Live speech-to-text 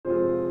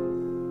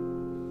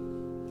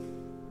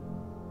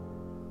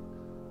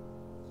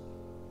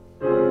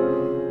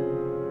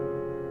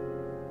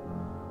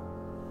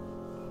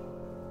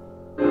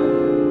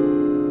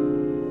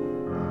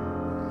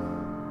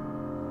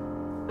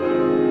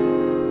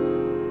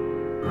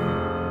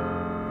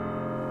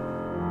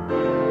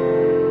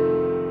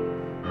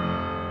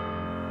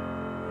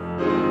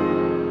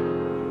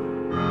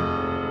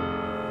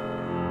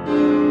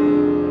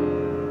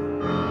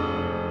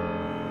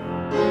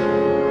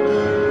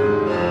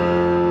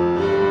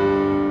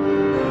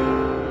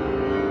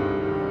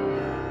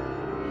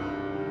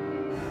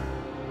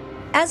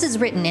As is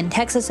written in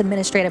Texas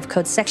Administrative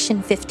Code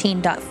Section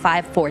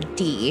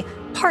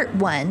 15.54D, Part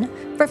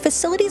 1, for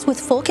facilities with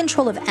full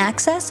control of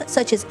access,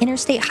 such as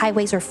interstate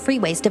highways or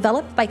freeways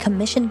developed by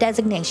commission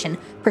designation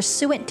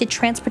pursuant to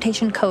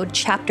Transportation Code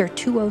Chapter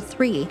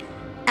 203,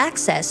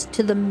 access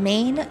to the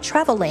main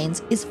travel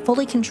lanes is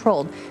fully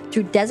controlled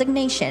through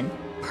designation,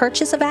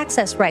 purchase of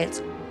access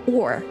rights,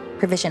 or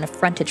provision of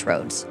frontage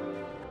roads.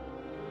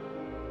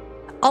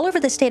 All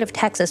over the state of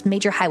Texas,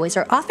 major highways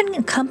are often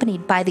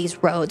accompanied by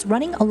these roads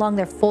running along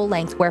their full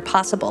length where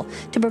possible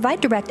to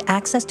provide direct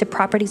access to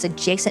properties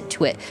adjacent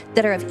to it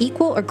that are of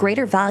equal or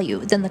greater value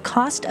than the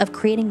cost of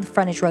creating the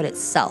frontage road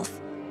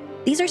itself.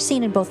 These are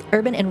seen in both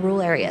urban and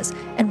rural areas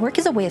and work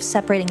as a way of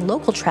separating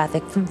local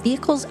traffic from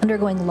vehicles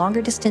undergoing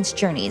longer distance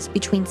journeys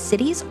between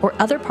cities or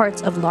other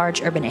parts of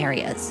large urban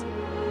areas.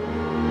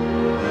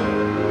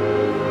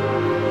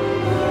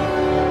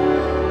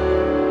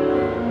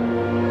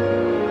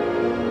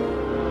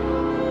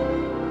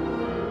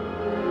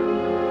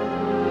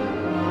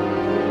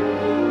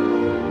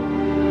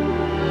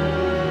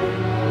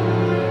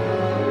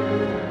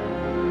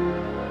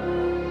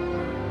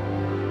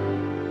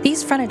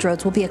 These frontage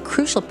roads will be a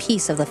crucial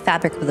piece of the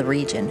fabric of the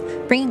region,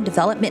 bringing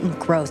development and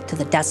growth to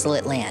the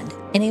desolate land,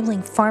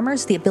 enabling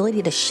farmers the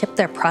ability to ship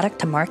their product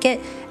to market,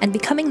 and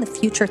becoming the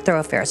future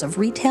thoroughfares of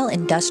retail,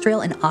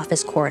 industrial, and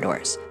office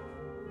corridors.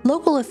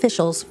 Local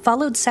officials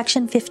followed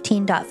Section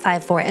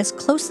 15.54 as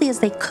closely as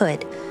they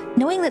could,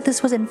 knowing that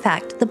this was in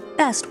fact the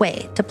best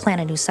way to plan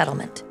a new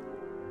settlement.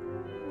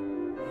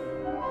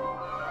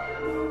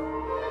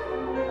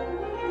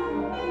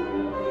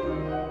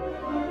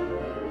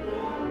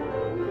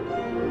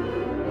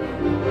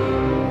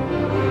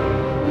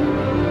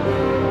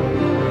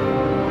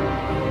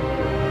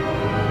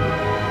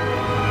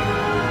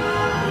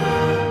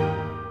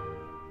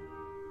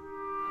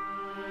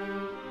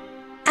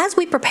 As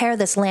we prepare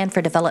this land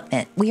for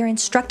development, we are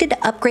instructed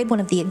to upgrade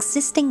one of the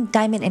existing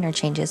diamond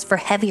interchanges for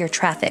heavier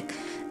traffic.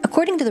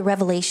 According to the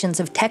revelations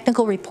of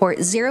Technical Report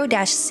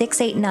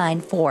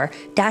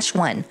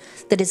 0-6894-1,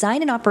 the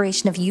design and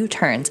operation of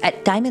U-turns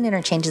at diamond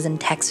interchanges in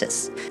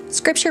Texas.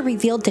 Scripture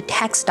revealed to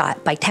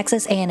TxDOT by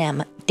Texas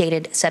A&M,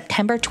 dated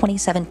September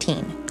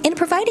 2017. In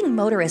providing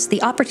motorists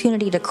the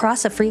opportunity to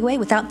cross a freeway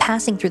without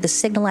passing through the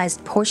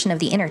signalized portion of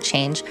the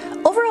interchange,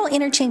 overall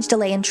interchange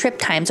delay and trip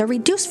times are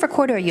reduced for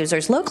corridor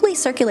users locally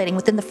circulating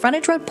within the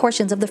frontage road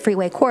portions of the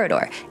freeway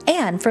corridor,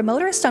 and for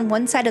motorists on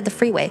one side of the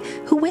freeway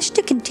who wish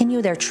to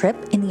continue their trip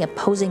in the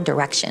opposing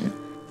direction.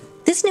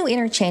 This new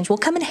interchange will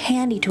come in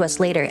handy to us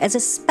later, as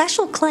a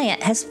special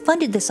client has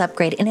funded this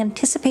upgrade in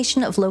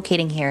anticipation of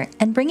locating here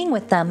and bringing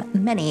with them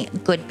many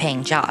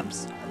good-paying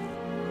jobs.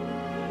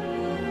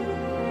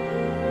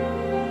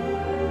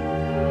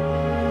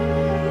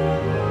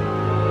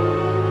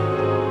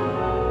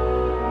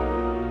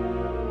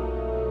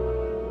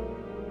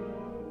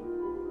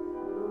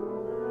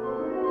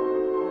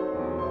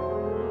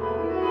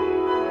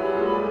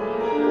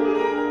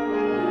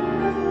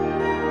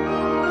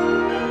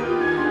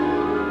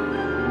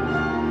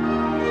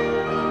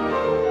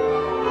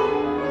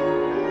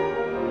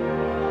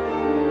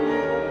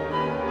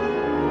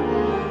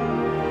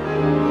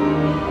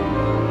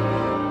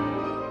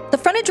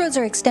 Frontage roads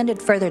are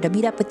extended further to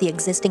meet up with the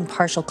existing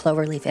partial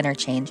cloverleaf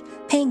interchange,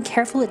 paying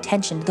careful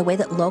attention to the way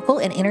that local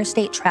and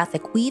interstate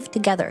traffic weave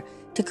together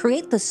to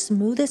create the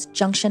smoothest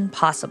junction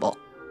possible.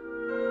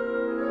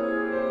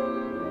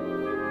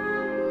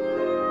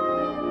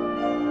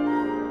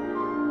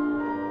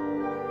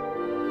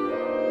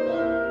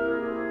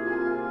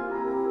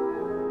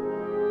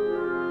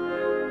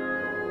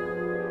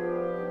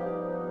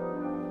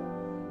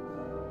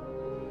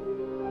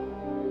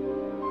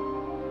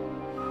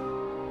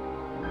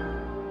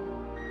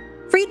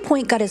 Freed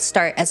Point got its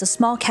start as a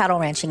small cattle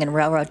ranching and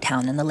railroad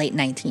town in the late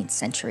 19th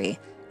century,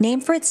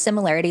 named for its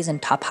similarities in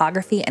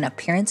topography and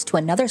appearance to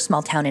another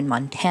small town in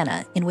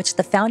Montana, in which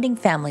the founding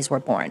families were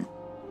born.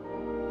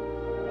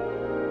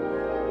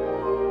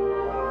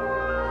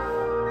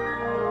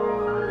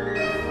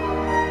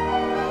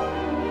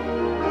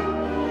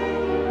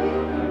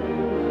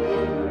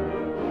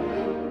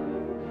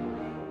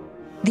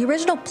 The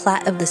original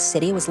plat of the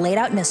city was laid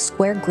out in a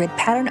square grid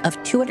pattern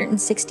of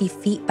 260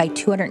 feet by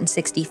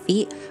 260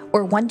 feet,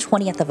 or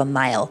 1/20th of a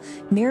mile,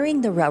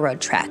 mirroring the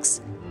railroad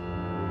tracks.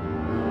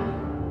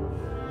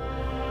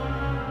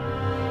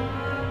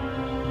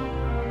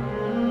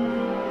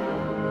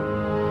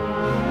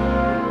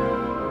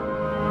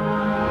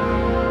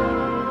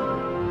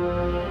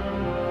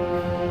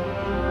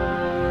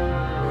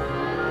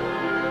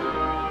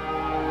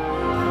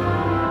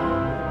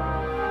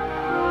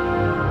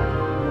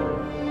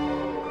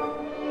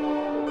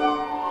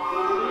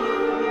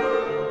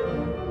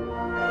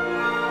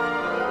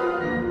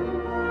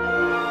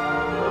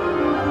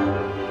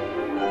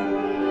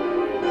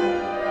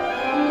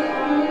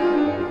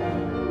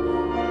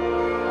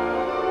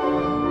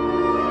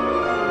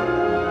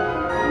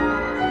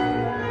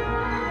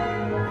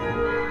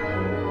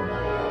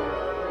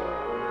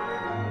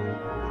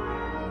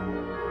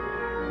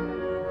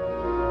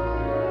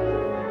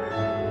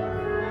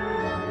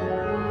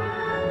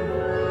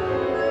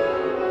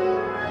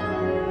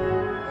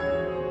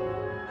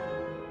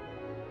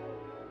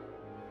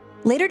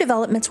 Later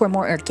developments were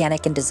more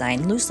organic in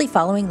design, loosely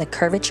following the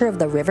curvature of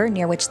the river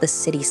near which the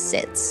city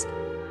sits.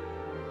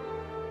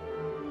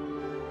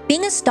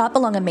 Being a stop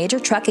along a major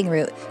trucking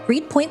route,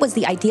 Reed Point was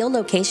the ideal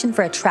location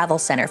for a travel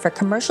center for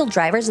commercial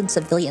drivers and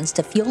civilians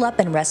to fuel up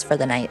and rest for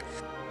the night.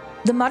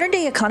 The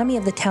modern-day economy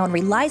of the town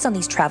relies on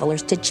these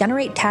travelers to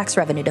generate tax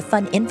revenue to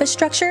fund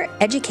infrastructure,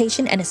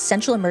 education, and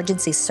essential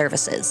emergency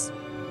services.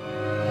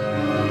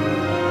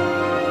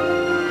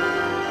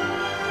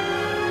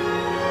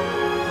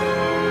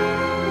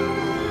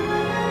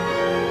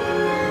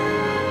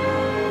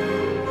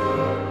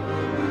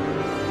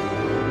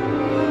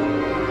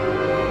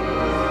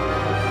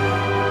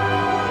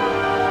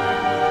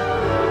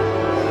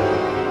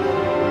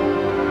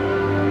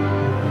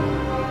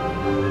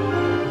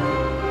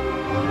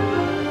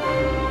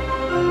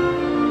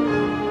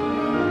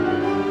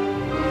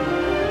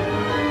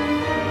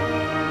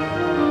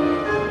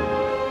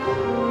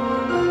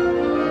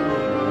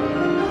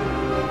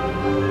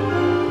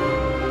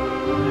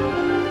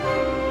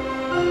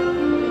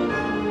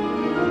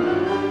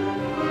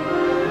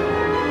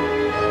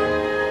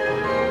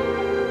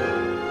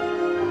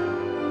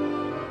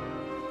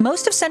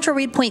 Most of Central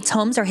Reed Point's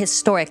homes are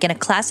historic in a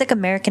classic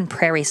American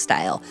prairie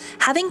style,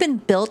 having been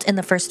built in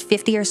the first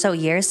 50 or so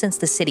years since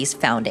the city's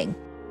founding.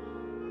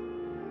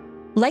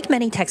 Like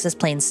many Texas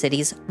Plains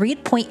cities,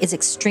 Reed Point is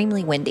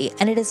extremely windy,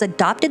 and it has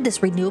adopted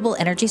this renewable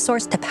energy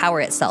source to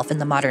power itself in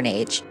the modern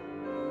age.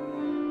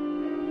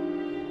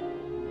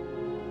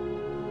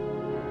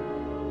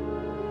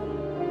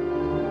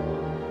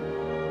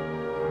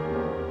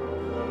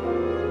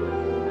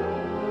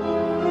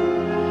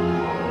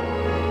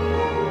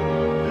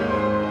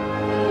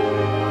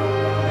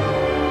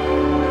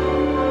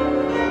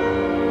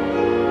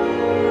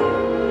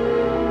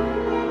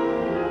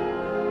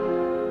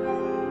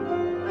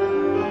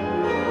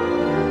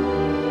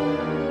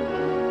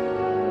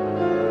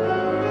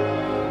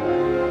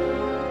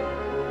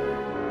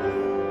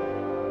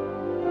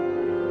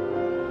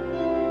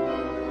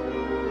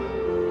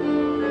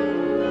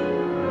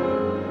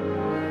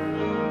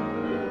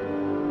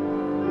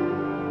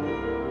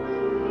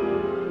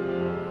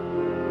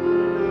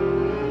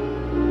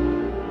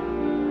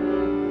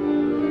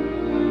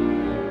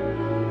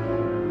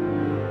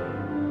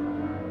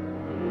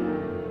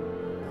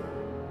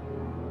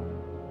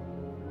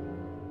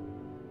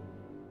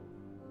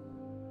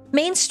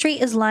 Main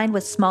Street is lined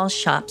with small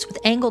shops with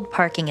angled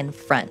parking in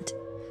front.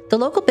 The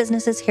local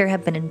businesses here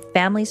have been in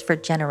families for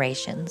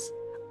generations.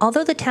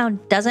 Although the town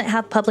doesn't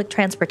have public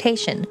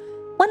transportation,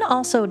 one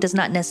also does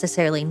not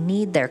necessarily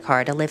need their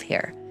car to live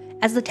here,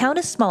 as the town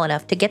is small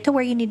enough to get to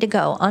where you need to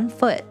go on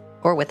foot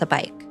or with a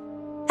bike.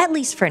 At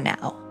least for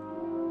now.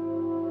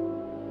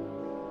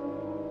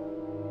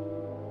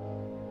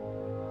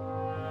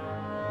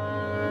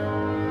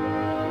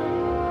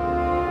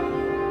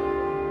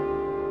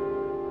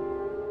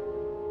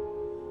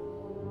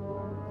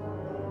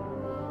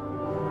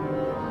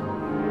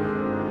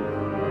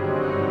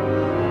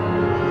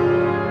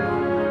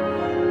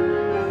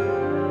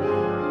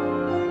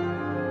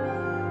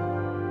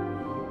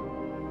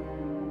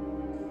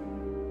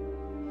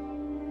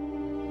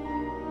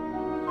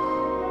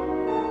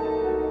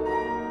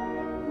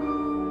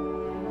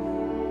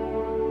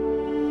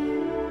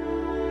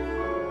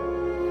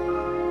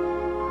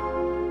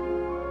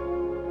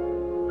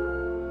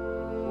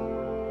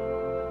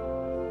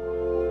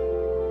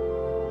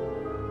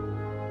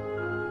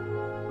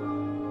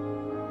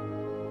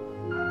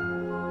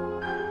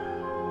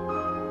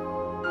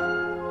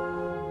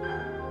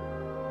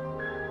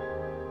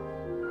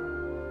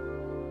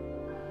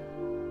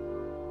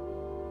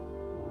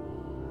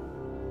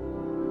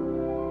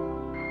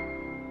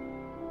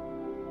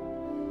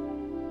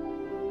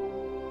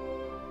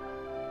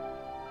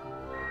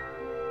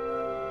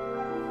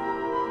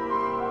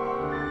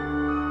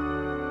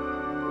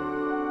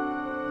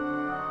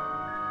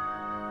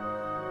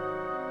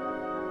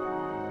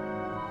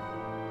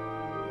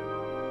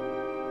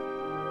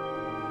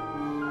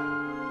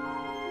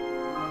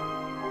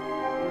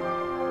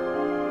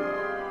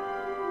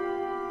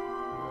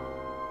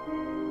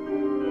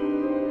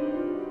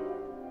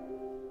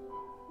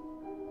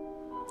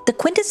 The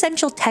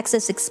quintessential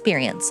Texas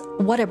experience,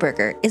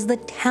 Whataburger, is the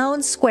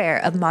town square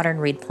of modern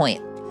Reed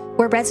Point,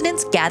 where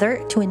residents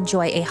gather to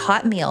enjoy a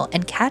hot meal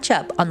and catch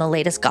up on the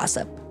latest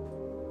gossip.